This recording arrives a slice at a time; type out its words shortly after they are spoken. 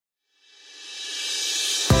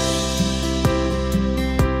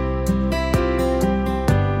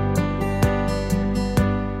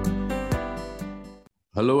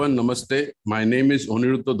Hello and namaste. My name is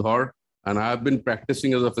Aniruddha Dhar, and I have been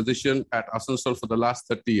practicing as a physician at Asansol for the last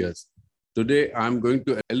 30 years. Today, I'm going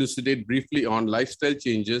to elucidate briefly on lifestyle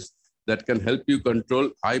changes that can help you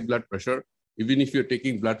control high blood pressure, even if you're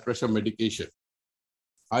taking blood pressure medication.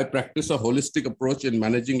 I practice a holistic approach in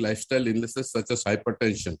managing lifestyle illnesses such as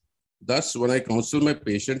hypertension. Thus, when I counsel my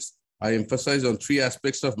patients, I emphasize on three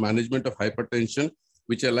aspects of management of hypertension,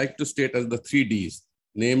 which I like to state as the 3Ds,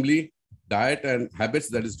 namely diet and habits,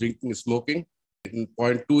 that is drinking and smoking. And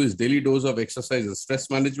point two is daily dose of exercise and stress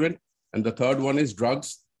management. And the third one is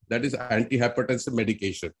drugs, that is antihypertensive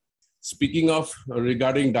medication. Speaking of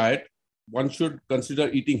regarding diet, one should consider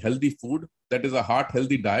eating healthy food, that is a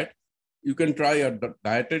heart-healthy diet. You can try a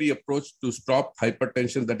dietary approach to stop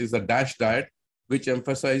hypertension, that is a DASH diet, which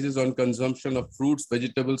emphasizes on consumption of fruits,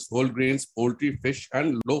 vegetables, whole grains, poultry, fish,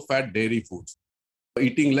 and low-fat dairy foods.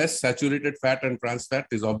 Eating less saturated fat and trans fat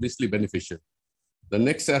is obviously beneficial. The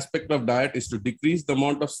next aspect of diet is to decrease the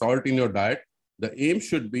amount of salt in your diet. The aim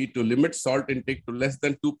should be to limit salt intake to less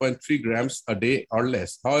than 2.3 grams a day or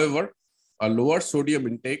less. However, a lower sodium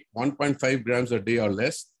intake, 1.5 grams a day or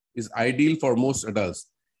less, is ideal for most adults.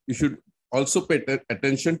 You should also pay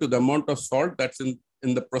attention to the amount of salt that's in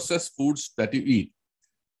the processed foods that you eat.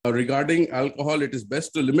 Regarding alcohol, it is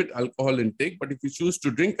best to limit alcohol intake, but if you choose to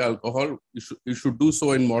drink alcohol, you should do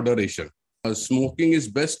so in moderation. Smoking is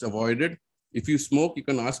best avoided. If you smoke, you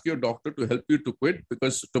can ask your doctor to help you to quit,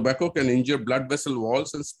 because tobacco can injure blood vessel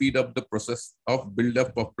walls and speed up the process of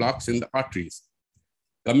buildup of plaques in the arteries.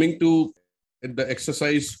 Coming to the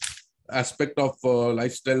exercise aspect of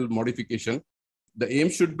lifestyle modification, the aim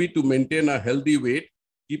should be to maintain a healthy weight.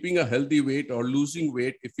 Keeping a healthy weight or losing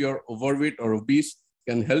weight if you're overweight or obese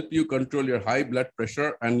can help you control your high blood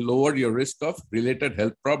pressure and lower your risk of related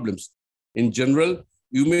health problems. In general,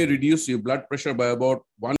 you may reduce your blood pressure by about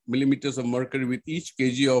 1 millimeters of mercury with each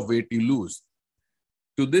kg of weight you lose.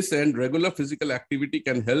 To this end, regular physical activity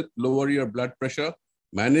can help lower your blood pressure,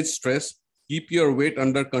 manage stress, keep your weight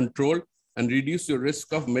under control, and reduce your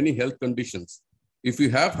risk of many health conditions. If you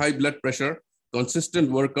have high blood pressure, consistent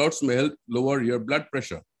workouts may help lower your blood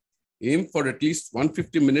pressure. Aim for at least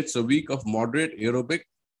 150 minutes a week of moderate aerobic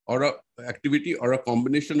or activity or a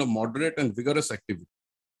combination of moderate and vigorous activity.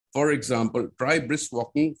 For example, try brisk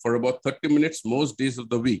walking for about 30 minutes most days of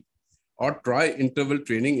the week, or try interval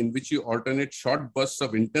training in which you alternate short bursts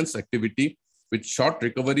of intense activity with short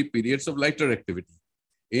recovery periods of lighter activity.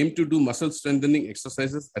 Aim to do muscle strengthening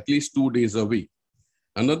exercises at least 2 days a week.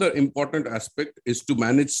 Another important aspect is to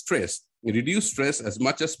manage stress. Reduce stress as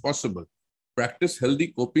much as possible. Practice healthy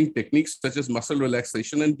coping techniques such as muscle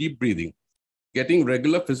relaxation and deep breathing. Getting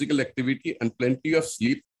regular physical activity and plenty of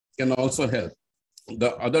sleep can also help.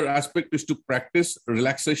 The other aspect is to practice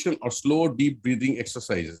relaxation or slow deep breathing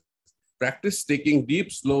exercises. Practice taking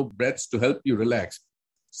deep, slow breaths to help you relax.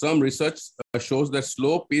 Some research shows that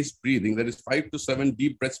slow-paced breathing, that is 5 to 7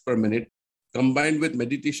 deep breaths per minute, combined with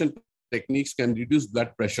meditation techniques can reduce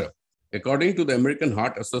blood pressure. According to the American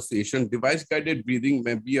Heart Association, device-guided breathing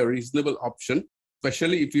may be a reasonable option,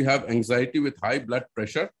 especially if you have anxiety with high blood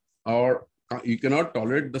pressure or you cannot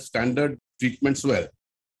tolerate the standard treatments well.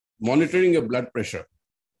 Monitoring your blood pressure.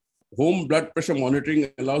 Home blood pressure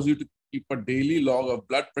monitoring allows you to keep a daily log of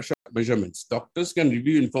blood pressure measurements. Doctors can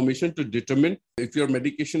review information to determine if your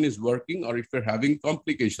medication is working or if you're having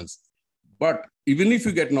complications. But even if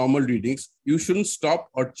you get normal readings, you shouldn't stop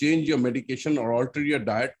or change your medication or alter your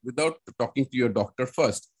diet without talking to your doctor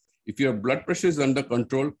first. If your blood pressure is under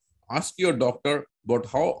control, ask your doctor about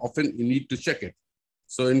how often you need to check it.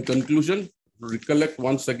 So in conclusion, recollect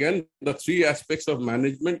once again, the three aspects of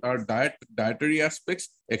management are dietary aspects,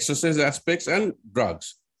 exercise aspects, and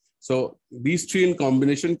drugs. So these three in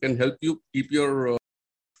combination can help you keep your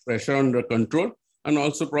pressure under control, and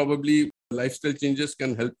also probably lifestyle changes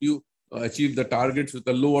can help you achieve the targets with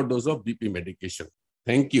a lower dose of BP medication.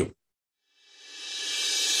 Thank you.